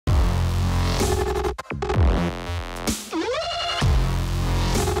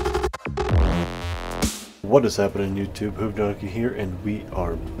What is happening, YouTube? Hoovdonkey here, and we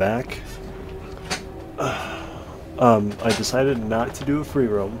are back. I decided not to do a free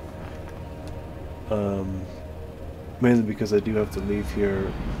roam, mainly because I do have to leave here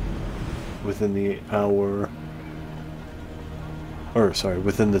within the hour, or sorry,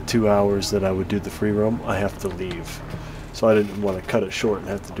 within the 2 hours that I would do the free roam. I have to leave, so I didn't want to cut it short and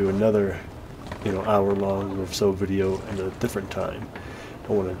have to do another, hour-long or so video at a different time.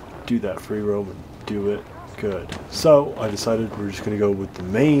 I want to do that free roam and do it good. So I decided we're just going to go with the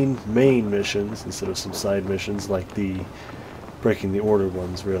main missions instead of some side missions like the breaking the order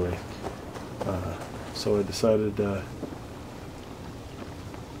ones, really. So I decided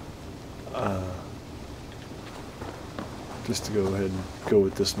just to go ahead and go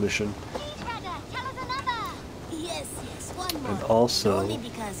with this mission. And also only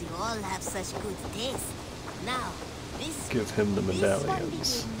because you all have such good taste. Now, this give him the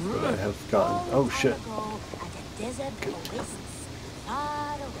medallions that I have gotten. Oh shit. Okay.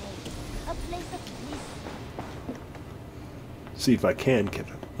 See if I can give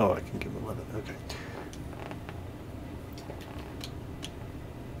him. Oh, I can give him 11. Okay.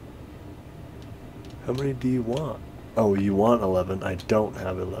 How many do you want? Oh, you want 11. I don't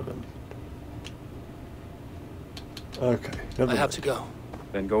have 11. Okay. I have to go.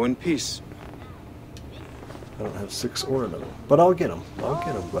 Then go in peace. I don't have 6 or 11. But I'll get them. I'll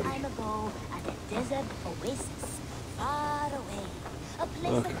get them, buddy.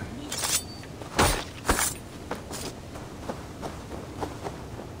 Okay.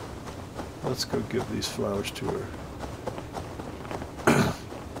 Let's go give these flowers to her.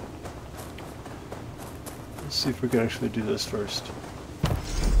 Let's see if we can actually do this first.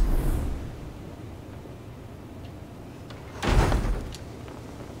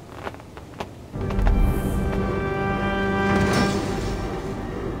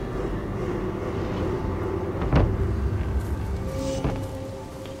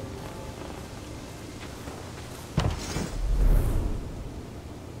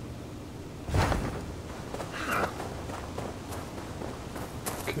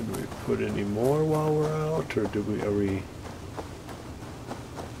 Can we put any more while we're out, or are we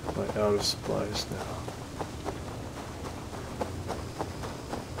out of supplies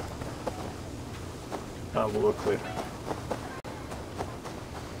now? We'll look later.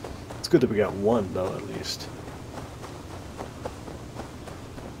 It's good that we got one, though, at least.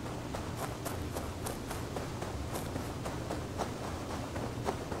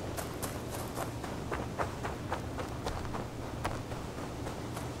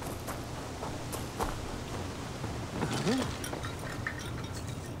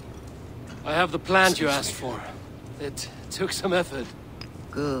 I have the plant you asked for. It took some effort.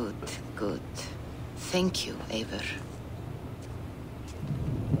 Good, good. Thank you, Eivor.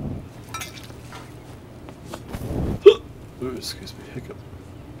 Ooh, excuse me, hiccup.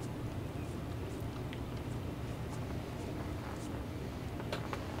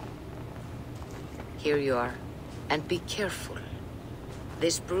 Here you are. And be careful.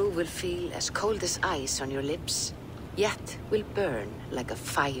 This brew will feel as cold as ice on your lips, yet will burn like a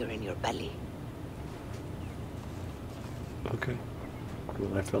fire in your belly. Okay.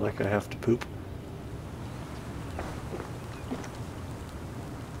 Well, I feel like I have to poop.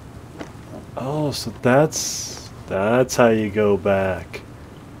 Oh, so that's how you go back.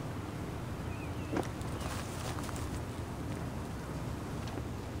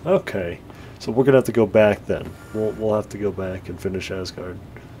 Okay. So we're gonna have to go back then. We'll have to go back and finish Asgard.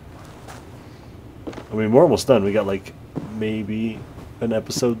 I mean, we're almost done. We got like maybe an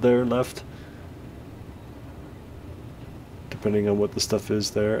episode there left, depending on what the stuff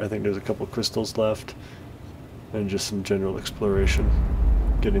is there. I think there's a couple crystals left, and just some general exploration,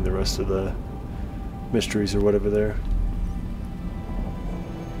 getting the rest of the mysteries or whatever there.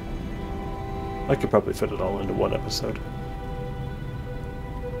 I could probably fit it all into one episode.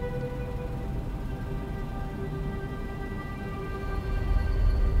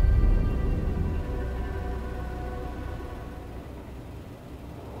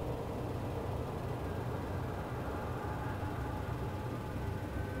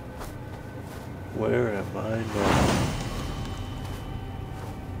 Where am I now?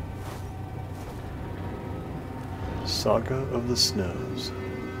 Saga of the Snows.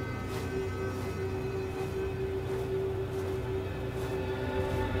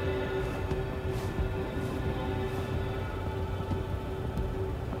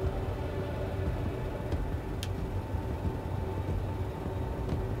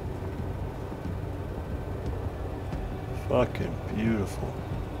 Fucking beautiful.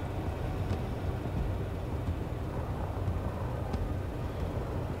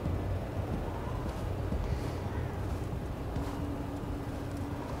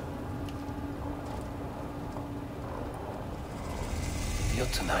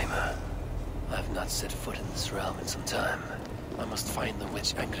 Jotunheimer. I've not set foot in this realm in some time. I must find the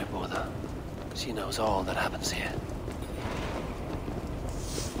witch Angreboda. She knows all that happens here.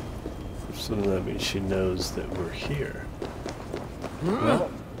 So that means she knows that we're here.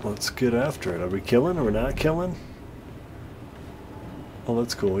 Well, let's get after it. Are we killing or we're not killing? Oh,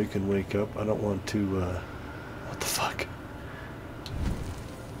 that's cool. You can wake up. I don't want to, what the fuck?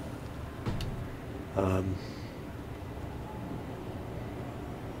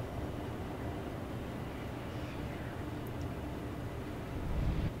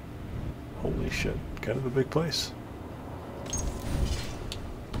 Holy shit. Kind of a big place.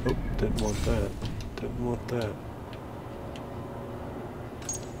 Oh, didn't want that. Didn't want that.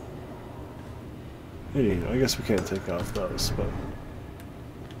 Hey, I guess we can't take off those, but...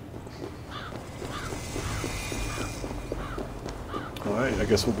 Alright, I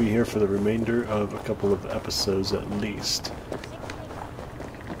guess we'll be here for the remainder of a couple of episodes at least.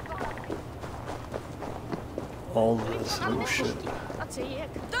 All this, oh shit.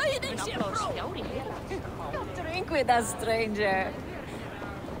 Don't drink with us, stranger.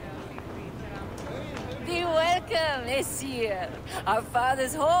 Be welcome, Messire. Our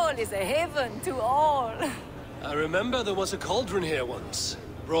father's hall is a haven to all. I remember there was a cauldron here once,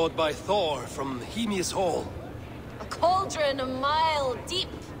 brought by Thor from Hemia's Hall. A cauldron a mile deep,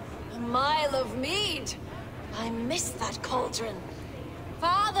 a mile of mead. I miss that cauldron.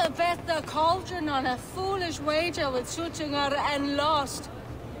 Father bet the cauldron on a foolish wager with Suttinger and lost.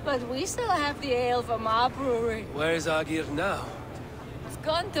 But we still have the ale from our brewery. Where is Agir now? He's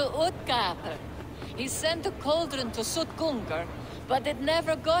gone to Utgard. He sent a cauldron to Sutgungar, but it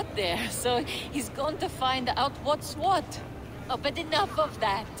never got there, so he's gone to find out what's what. Oh, but enough of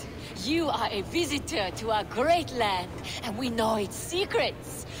that. You are a visitor to our great land, and we know its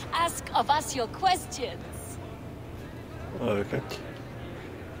secrets. Ask of us your questions. Okay.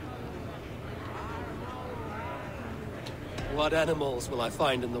 What animals will I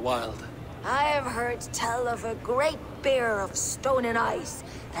find in the wild? I have heard tell of a great bear of stone and ice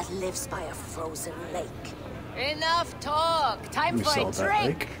that lives by a frozen lake. Enough talk. Time We for saw a that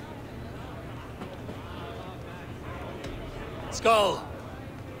drink. lake. Skull!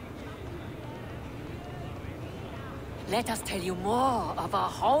 Let us tell you more of our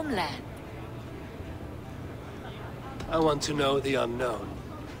homeland. I want to know the unknown.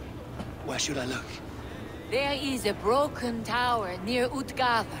 Where should I look? There is a broken tower near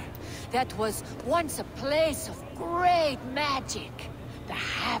Utgard that was once a place of great magic.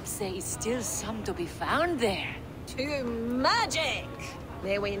 Perhaps there is still some to be found there. To magic!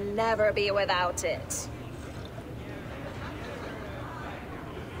 May we never be without it.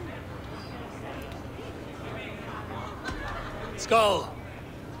 Skull!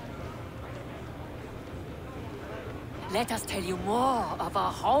 Let us tell you more of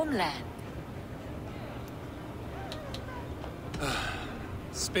our homeland.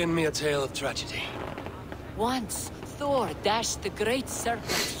 Spin me a tale of tragedy. Once, Thor dashed the great serpent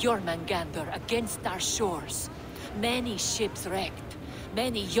Jormungandr against our shores. Many ships wrecked,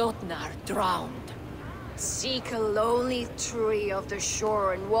 many Jotnar drowned. Seek a lonely tree of the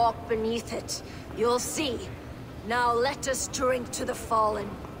shore and walk beneath it. You'll see. Now let us drink to the fallen.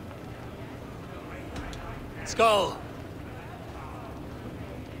 Skull!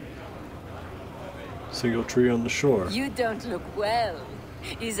 Single tree on the shore. You don't look well.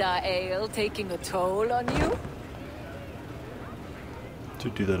 Is our ale taking a toll on you? To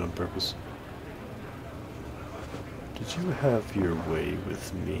do that on purpose. Did you have your way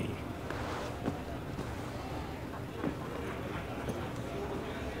with me?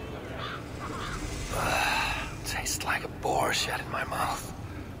 Tastes like a boar shed in my mouth.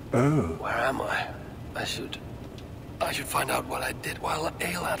 Oh. Where am I? I should find out what I did while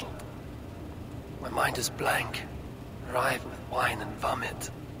ale-addled. My mind is blank, rife with wine and vomit.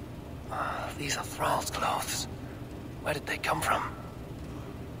 These are Thrall's clothes. Where did they come from?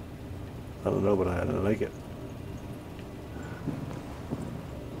 I don't know, but I like it.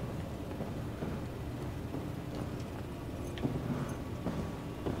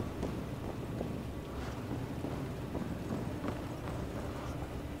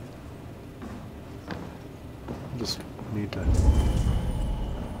 Just need to...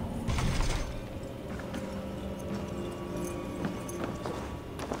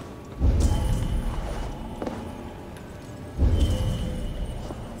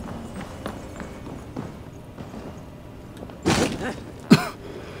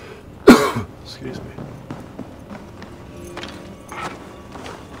 Excuse me.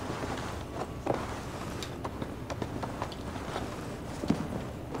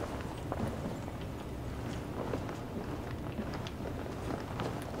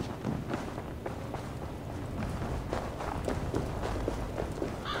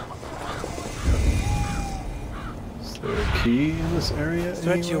 key in this area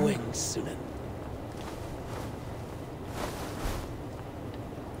Stretch your anywhere? wings, Sunan.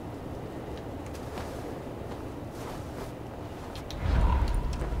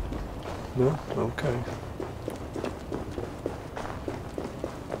 No? Okay.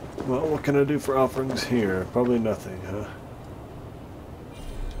 Well, what can I do for offerings here? Probably nothing, huh?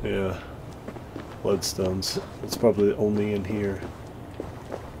 Yeah. Bloodstones. It's probably only in here.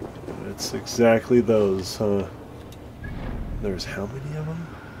 It's exactly those, huh? There's how many of them?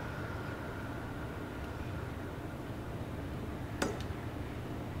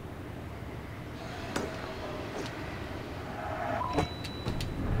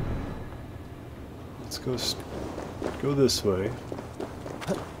 Let's go this way.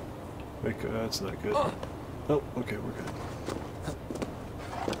 That's not good. Oh, okay, we're good.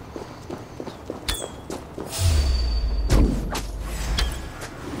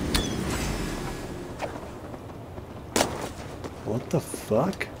 What the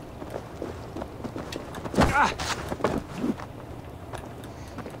fuck?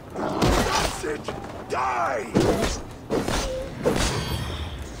 Sausage, die!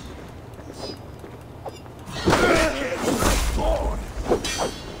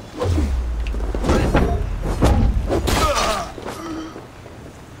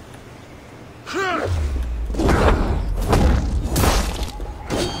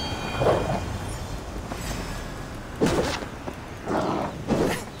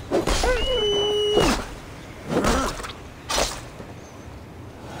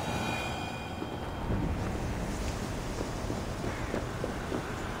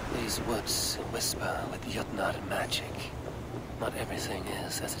 These woods whisper with Jotnar magic. Not everything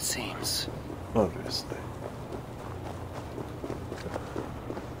is as it seems. Obviously.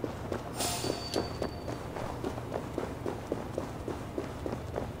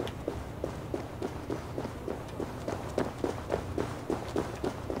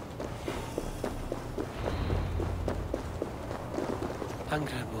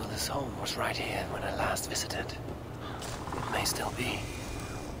 Angreboda's home was right here when I last visited. It may still be.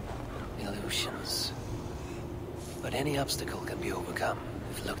 Illusions. But any obstacle can be overcome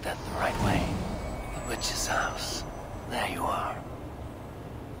if looked at the right way. The witch's house. There you are.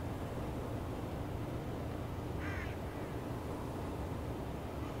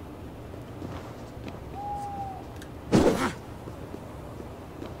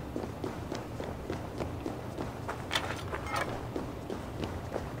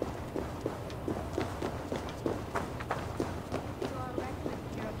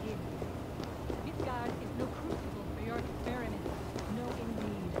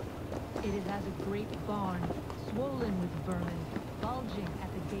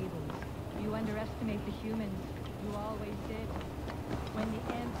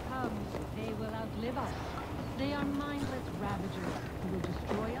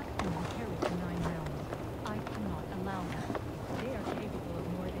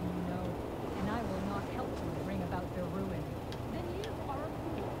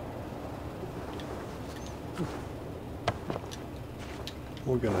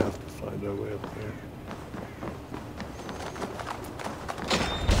 We're gonna have to find our way up there.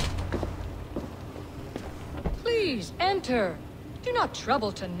 Please, enter. Do not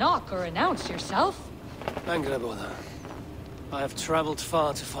trouble to knock or announce yourself. Angreboda, I have traveled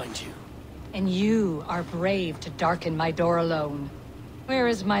far to find you. And you are brave to darken my door alone. Where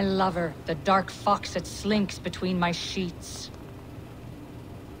is my lover, the dark fox that slinks between my sheets?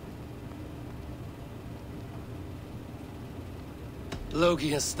 Loki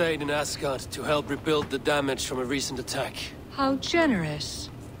has stayed in Asgard to help rebuild the damage from a recent attack. How generous.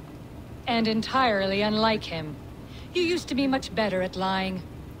 And entirely unlike him. You used to be much better at lying.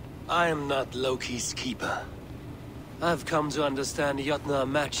 I am not Loki's keeper. I've come to understand Jotnar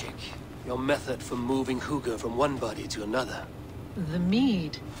magic, your method for moving Hugr from one body to another. The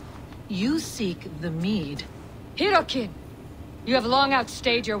mead. You seek the mead. Hirokin! You have long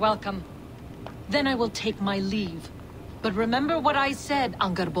outstayed your welcome. Then I will take my leave. But remember what I said,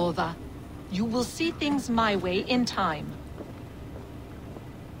 Angrboda. You will see things my way in time.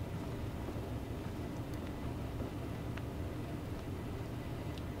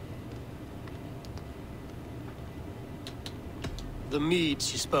 The mead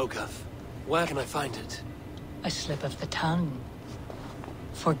she spoke of. Where can I find it? A slip of the tongue.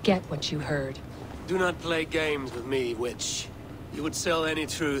 Forget what you heard. Do not play games with me, witch. You would sell any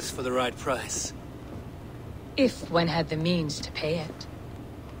truth for the right price. If one had the means to pay it.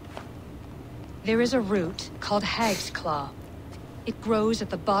 There is a root called Hag's Claw. It grows at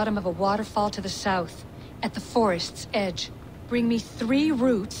the bottom of a waterfall to the south, at the forest's edge. Bring me 3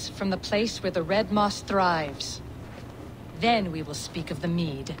 roots from the place where the red moss thrives. Then we will speak of the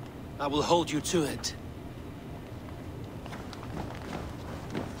mead. I will hold you to it.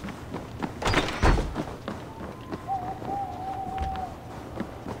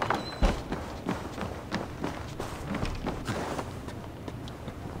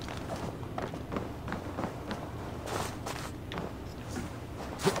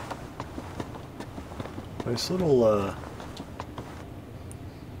 Nice little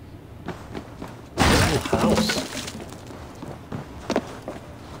house.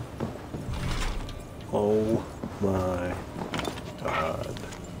 Oh my God.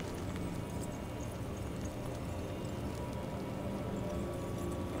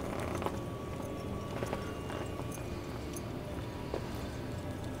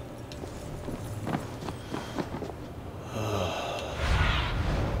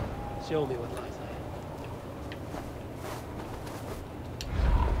 Show me what lies ahead.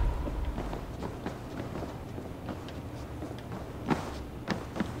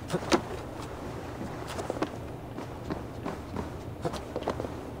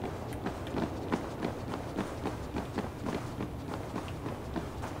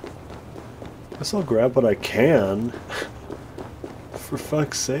 Guess I'll grab what I can. For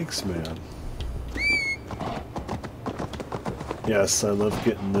fuck's sakes, man. Yes, I love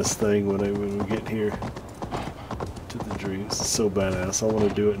getting this thing when we get here to the dreams. It's so badass. I want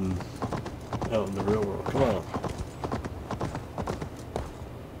to do it out in the real world. Come on.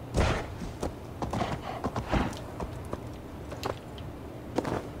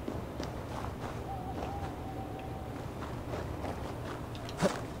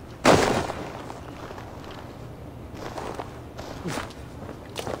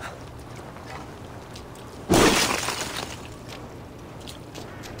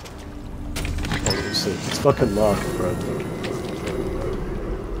 It's fucking locked, bro.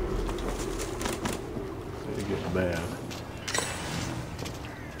 I get mad.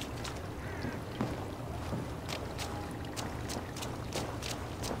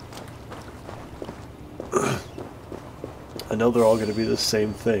 I know they're all going to be the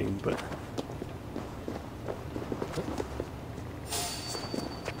same thing, but...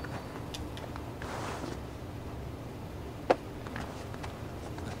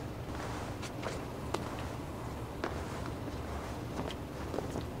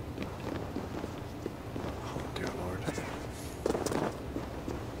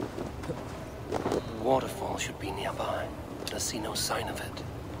 Waterfall should be nearby, but I see no sign of it.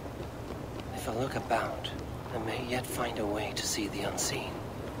 If I look about, I may yet find a way to see the unseen.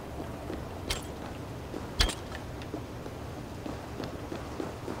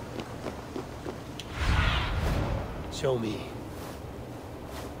 Show me.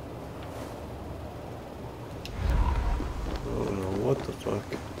 Oh no, what the fuck?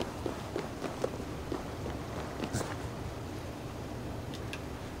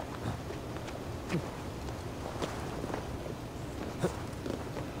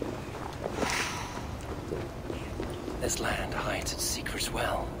 This land hides its secrets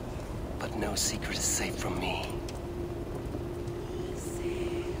well, but no secret is safe from me.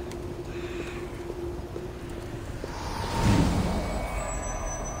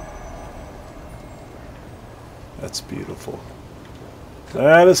 That's beautiful.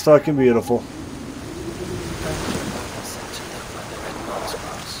 That is fucking beautiful. I'm sent to live by the red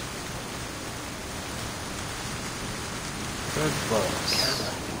monsters. Red bugs.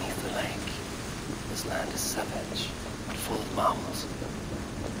 Cavern beneath the lake. This land is savage, but full of marvels.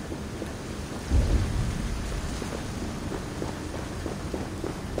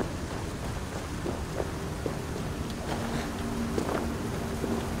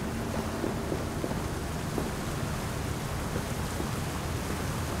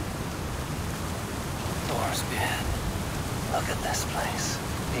 Look at this place.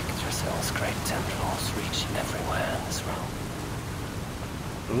 Yggdrasil's great tendrils reach everywhere in this realm.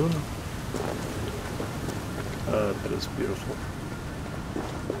 That is beautiful.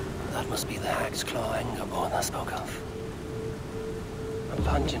 That must be the hag's claw Angerborna spoke of. A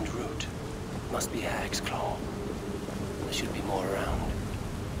pungent root. Must be hag's claw. There should be more around.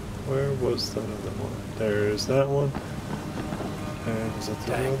 Where was that other one? There's that one. And is that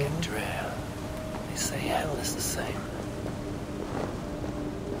the other Dank one? and drear. They say hell is the same.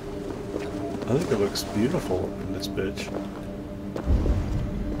 I think it looks beautiful in this bitch.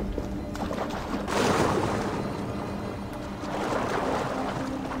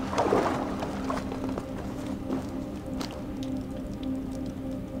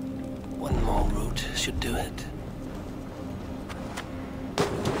 One more route should do it.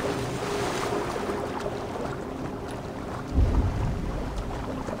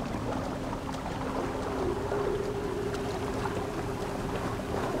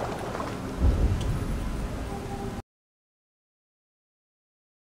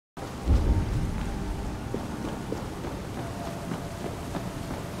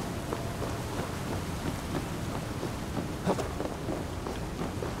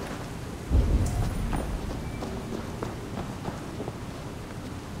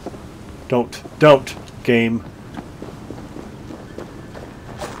 Don't, game.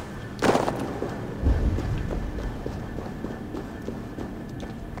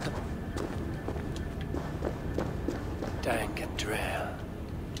 Dank and drear.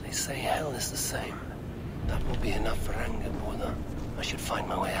 They say hell is the same. That will be enough for anger, Border. I should find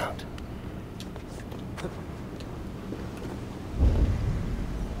my way out.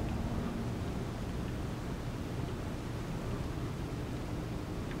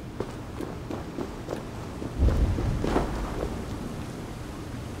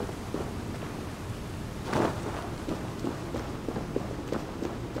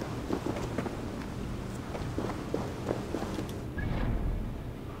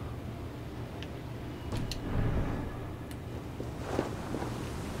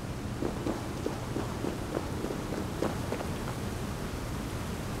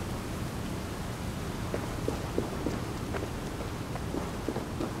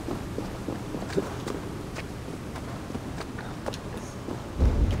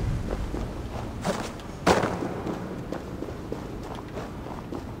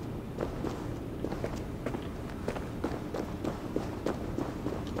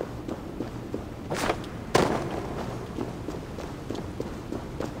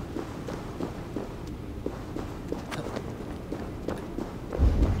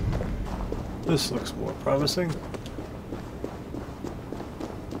 This looks more promising.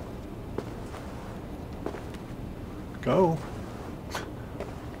 Go.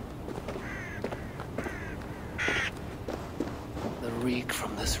 The reek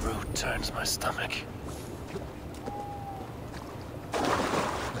from this root turns my stomach.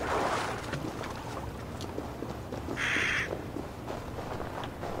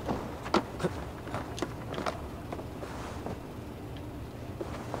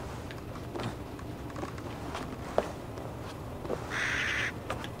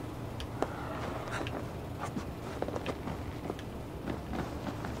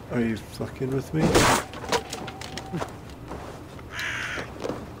 Are you fucking with me?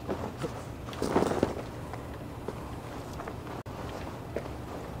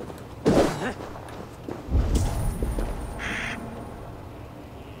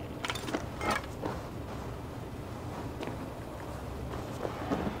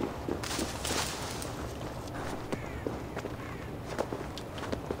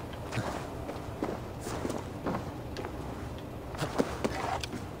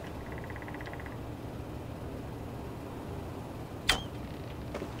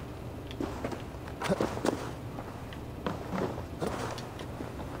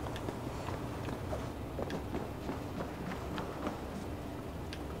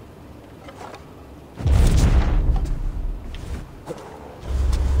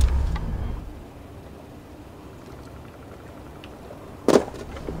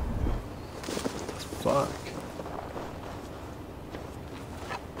 Fuck.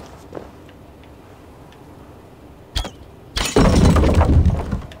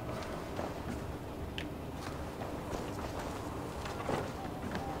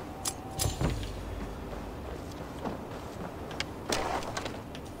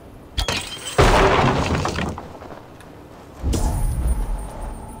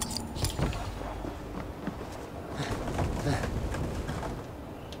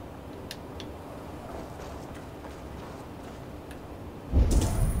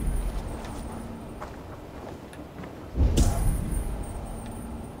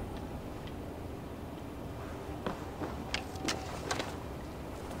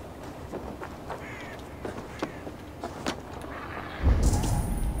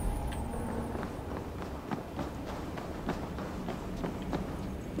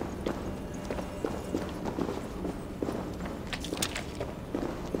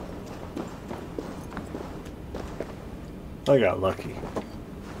 I got lucky.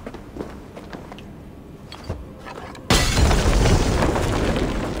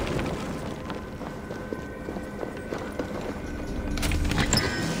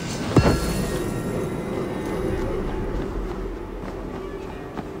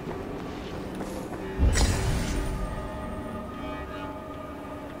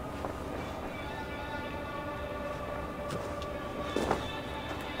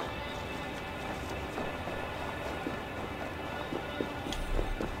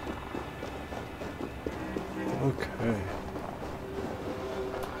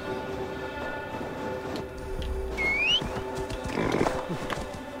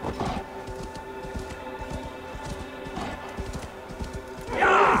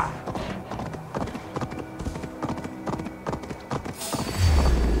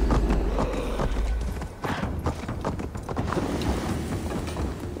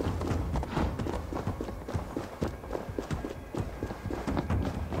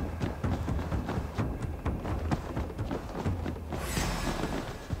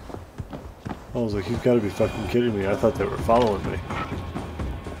 I was like, you've got to be fucking kidding me. I thought they were following me.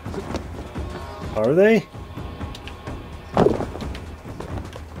 Are they?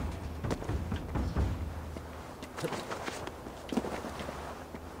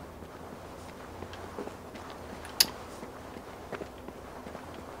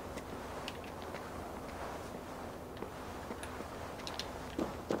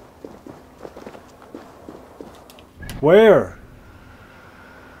 Where?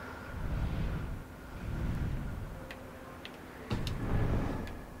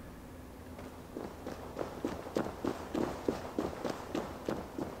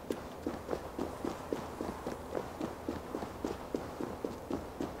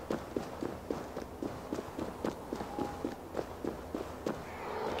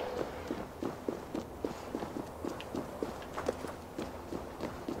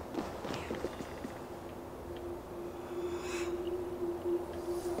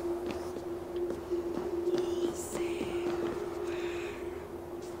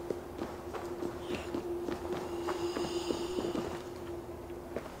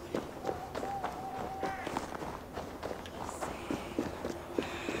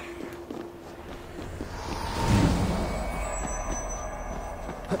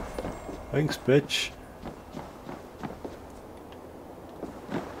 Thanks, bitch.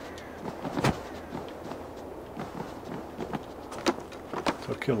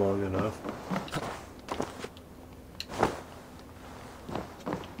 Took you long enough.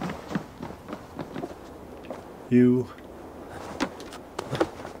 You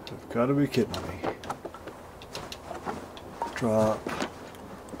have got to be kidding me. Drop.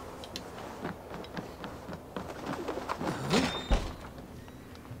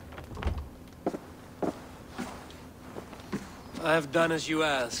 I have done as you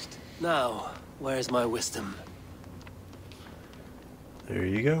asked. Now, where's my wisdom? There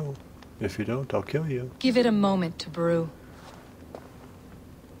you go. If you don't, I'll kill you. Give it a moment to brew.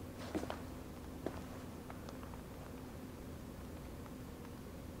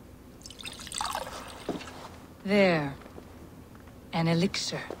 There. An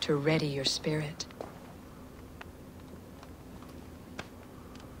elixir to ready your spirit.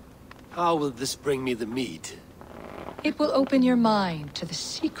 How will this bring me the meat? It will open your mind to the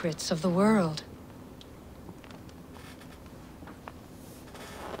secrets of the world.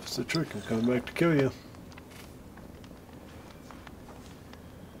 It's the trick. I'm coming back to kill you.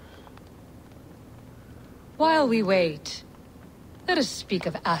 While we wait, let us speak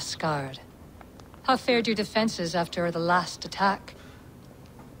of Asgard. How fared your defenses after the last attack?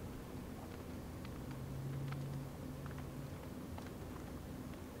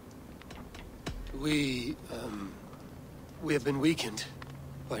 We have been weakened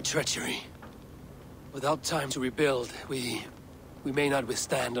by treachery. Without time to rebuild, we may not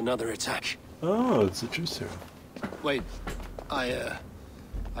withstand another attack. Oh, it's a true serum. Wait, I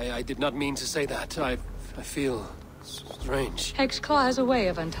did not mean to say that. I feel strange. Hexclaw has a way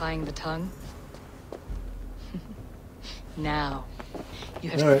of untying the tongue. Now, you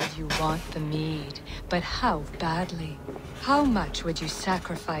have said you want the mead, but how badly? How much would you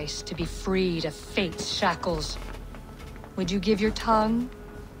sacrifice to be freed of fate's shackles? Would you give your tongue,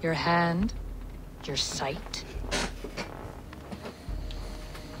 your hand, your sight?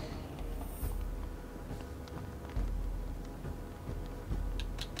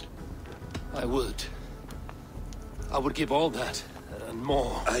 I would. I would give all that, and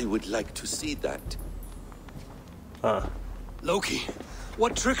more. I would like to see that. Loki,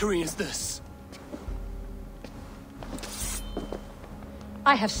 what trickery is this?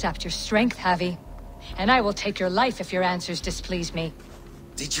 I have sapped your strength, Havi. And I will take your life if your answers displease me.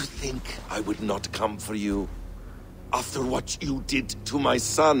 Did you think I would not come for you? After what you did to my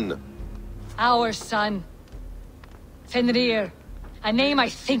son? Our son. Fenrir. A name I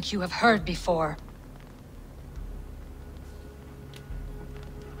think you have heard before.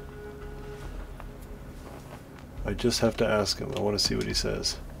 I just have to ask him. I want to see what he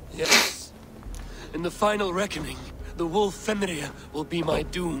says. Yes. In the final reckoning, the wolf Fenrir will be my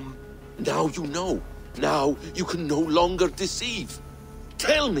doom. Now you know. Now you can no longer deceive.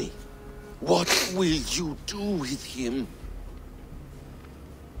 Tell me, what will you do with him?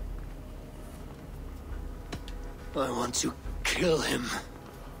 I want to kill him.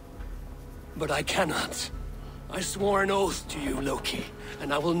 But I cannot. I swore an oath to you, Loki,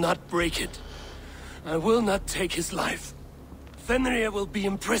 and I will not break it. I will not take his life. Fenrir will be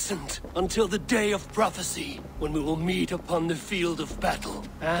imprisoned until the day of prophecy, when we will meet upon the field of battle,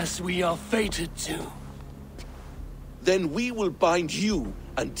 as we are fated to. Then we will bind you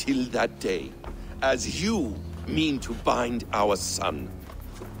until that day, as you mean to bind our son.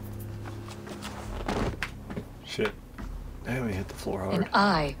 Damn, he hit the floor hard. An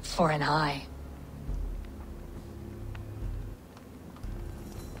eye for an eye.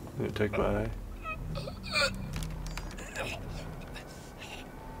 You gonna take my eye?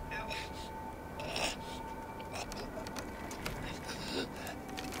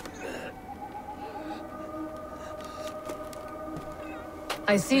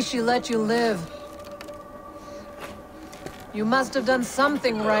 I see she let you live. You must have done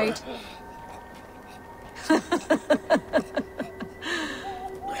something right.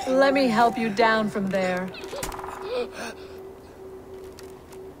 Let me help you down from there.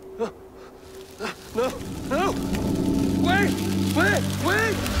 No! No! Wait! Wait!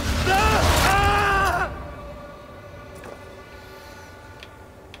 Wait! No! Ah!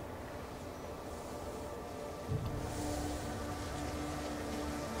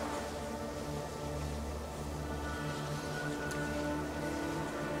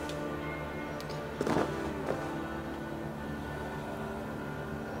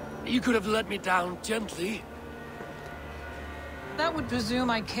 You could have let me down gently. That would presume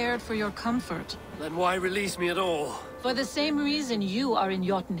I cared for your comfort. Then why release me at all? For the same reason you are in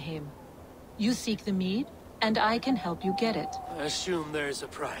Jotunheim. You seek the mead, and I can help you get it. I assume there's a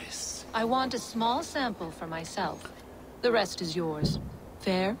price. I want a small sample for myself. The rest is yours.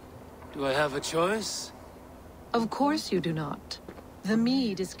 Fair? Do I have a choice? Of course you do not. The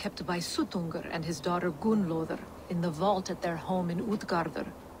mead is kept by Suttungr and his daughter Gunnlóðr in the vault at their home in Utgardr.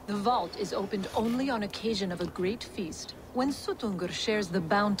 The vault is opened only on occasion of a great feast, when Suttungr shares the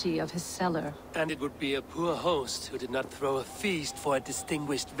bounty of his cellar. And it would be a poor host who did not throw a feast for a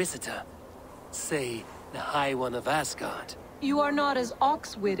distinguished visitor. Say, the High One of Asgard. You are not as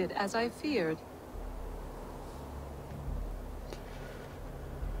ox-witted as I feared.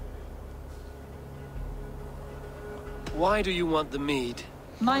 Why do you want the mead?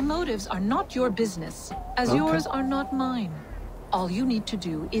 My motives are not your business, as yours are not mine. All you need to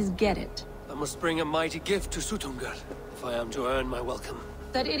do is get it. I must bring a mighty gift to Suttungr, if I am to earn my welcome.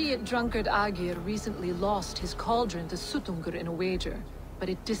 That idiot drunkard Agir recently lost his cauldron to Suttungr in a wager, but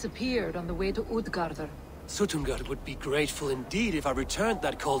it disappeared on the way to Utgardr. Suttungr would be grateful indeed if I returned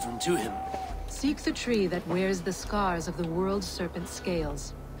that cauldron to him. Seek the tree that wears the scars of the world serpent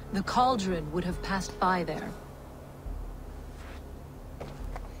scales. The cauldron would have passed by there.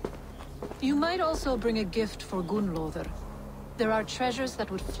 You might also bring a gift for Gunnlóðr. There are treasures that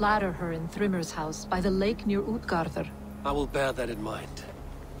would flatter her in Thrimmer's house by the lake near Utgardr. I will bear that in mind.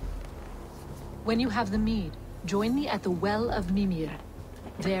 When you have the mead, join me at the Well of Mimir.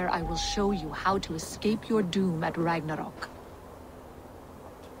 There I will show you how to escape your doom at Ragnarok.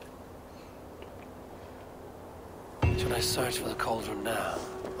 Should I search for the cauldron now?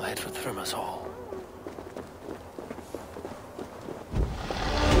 I head for Thrimmer's hall.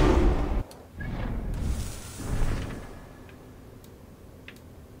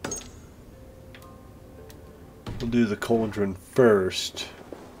 We'll do the cauldron first,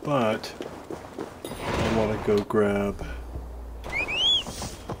 but I want to go grab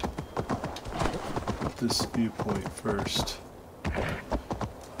this viewpoint first. And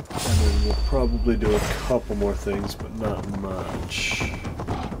then we'll probably do a couple more things, but not much.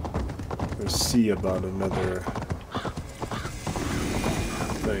 Or see about another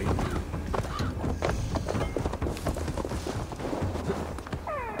thing.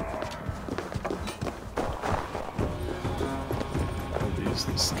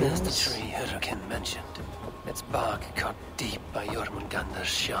 There's the tree Hurricane mentioned. Its bark cut deep by Jormungandr's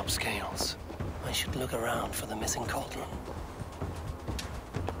sharp scales. I should look around for the missing cauldron.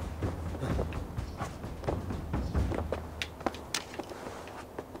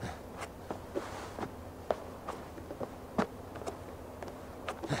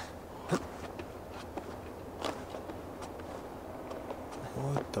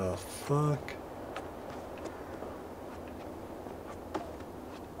 What the fuck?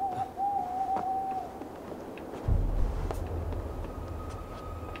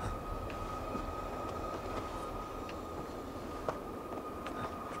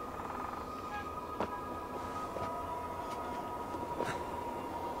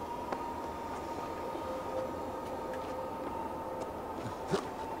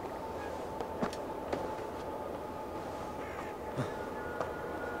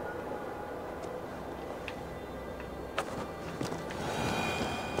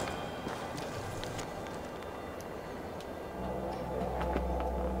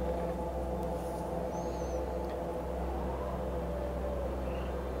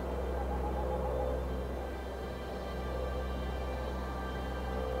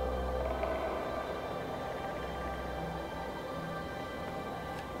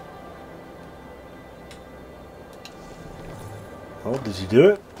 Oh, did you do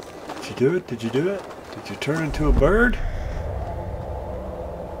it? Did you do it? Did you do it? Did you turn into a bird?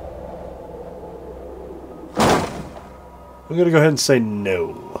 I'm gonna go ahead and say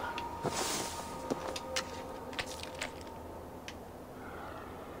no.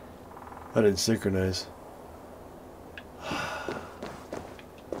 I didn't synchronize.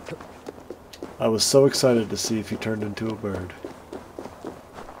 I was so excited to see if he turned into a bird.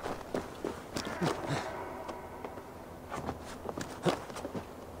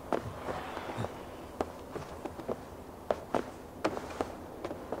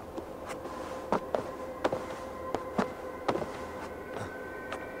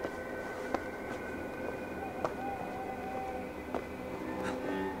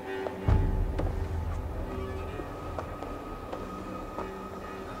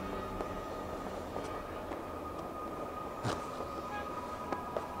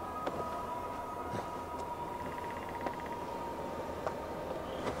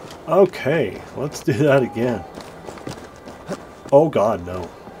 Okay, let's do that again. Oh god, no.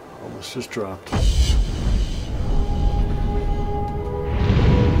 Almost just dropped.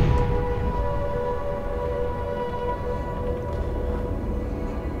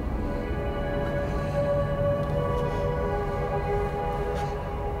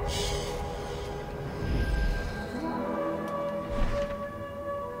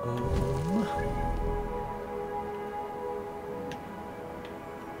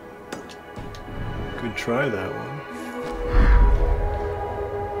 Could try that one.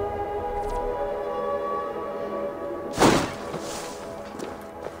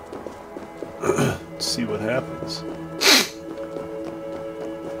 Let's see what happens.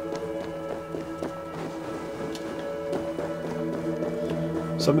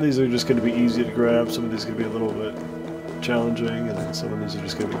 Some of these are just going to be easy to grab, some of these are going to be a little bit challenging, and then some of these are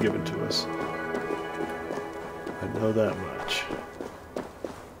just going to be given to us. I know that much.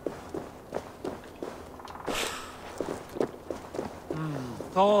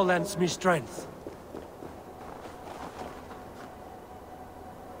 Thor lends me strength.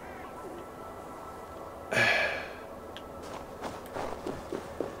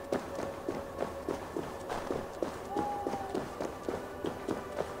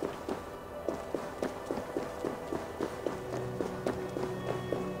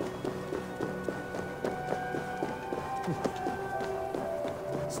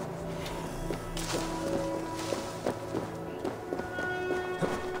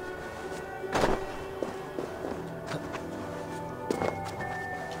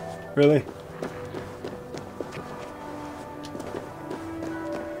 Really?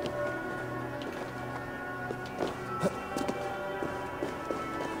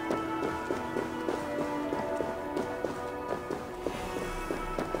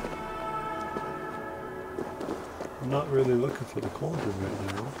 I'm not really looking for the cauldron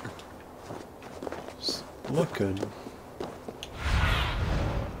right now. Just looking.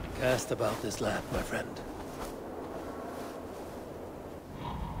 Cast about this land, my friend.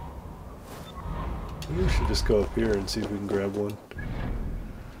 Maybe we should just go up here and see if we can grab one.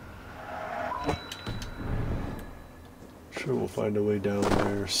 I'm sure we'll find a way down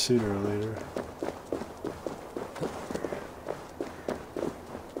there sooner or later.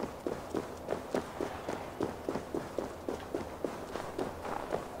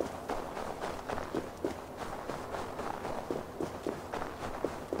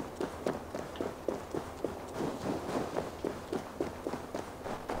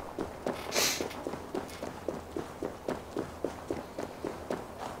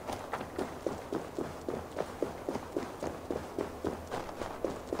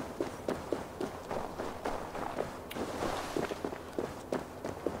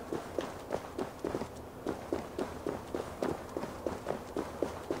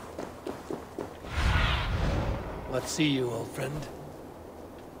 Let's see you, old friend.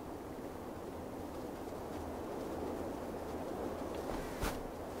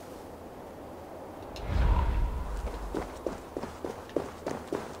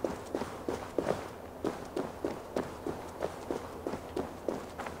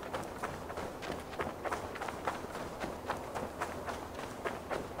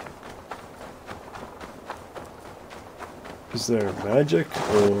 Is there magic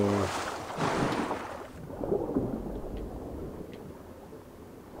or...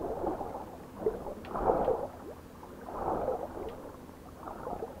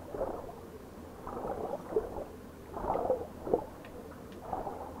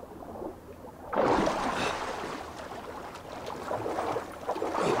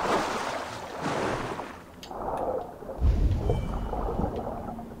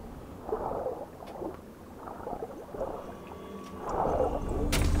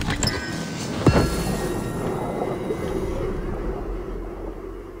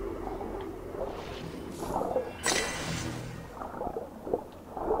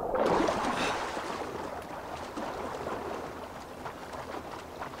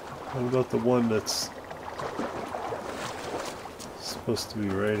 What about the one that's supposed to be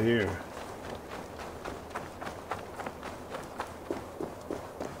right here?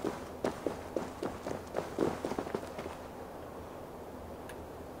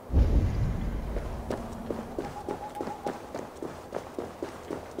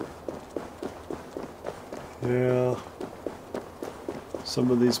 Yeah,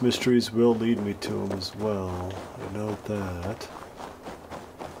 some of these mysteries will lead me to them as well. I know that.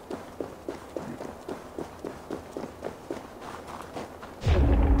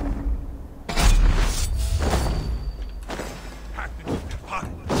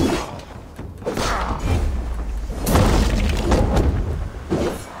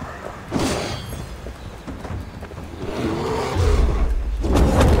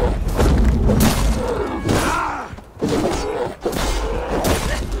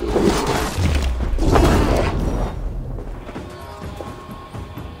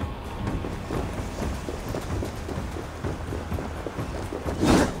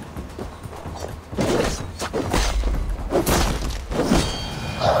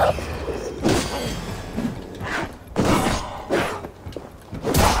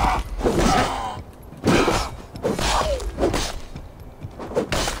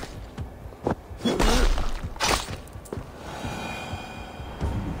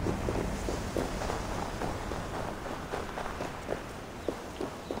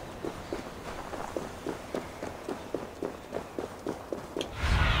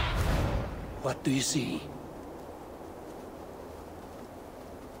 What do you see?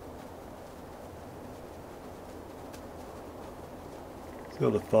 See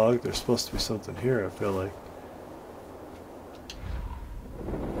all the fog? There's supposed to be something here, I feel like.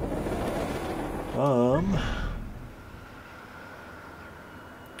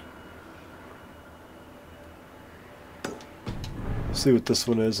 See what this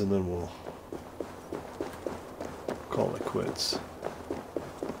one is, and then we'll call it quits.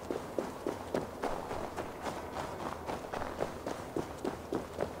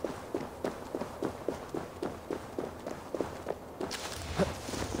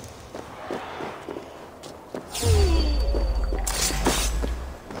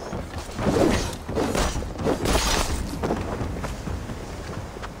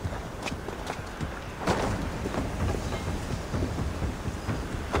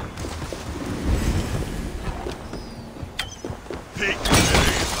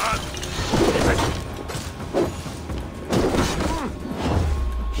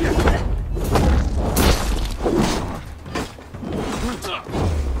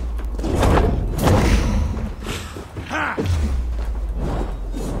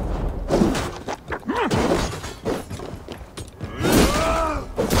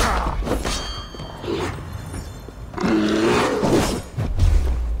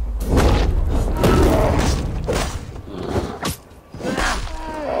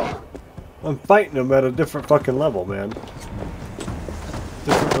 I'm fighting them at a different fucking level, man.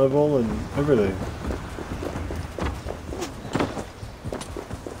 Different level and everything.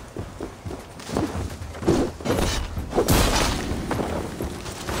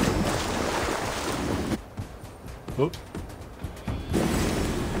 Oop.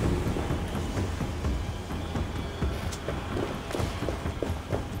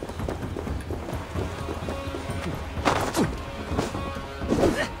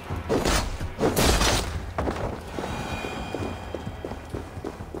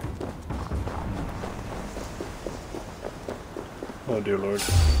 Oh dear Lord.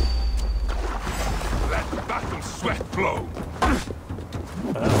 Let battle sweat flow.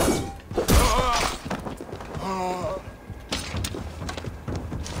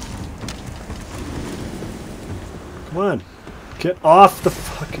 Come on. Get off the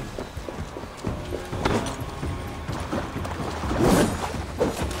fucking...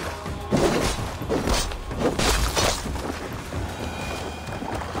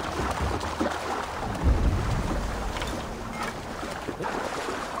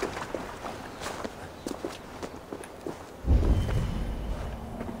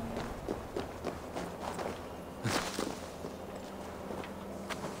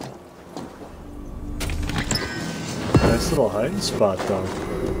 Nice little hiding spot though.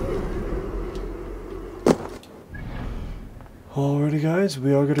 Alrighty guys,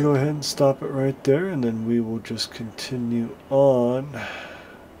 we are going to go ahead and stop it right there, and then we will just continue on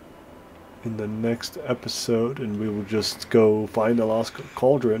in the next episode, and we will just go find the lost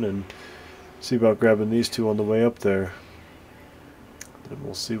cauldron and see about grabbing these two on the way up there. Then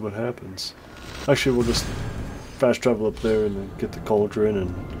we'll see what happens. Actually, we'll just fast travel up there and then get the cauldron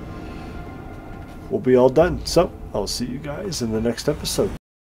and we'll be all done. So, I'll see you guys in the next episode.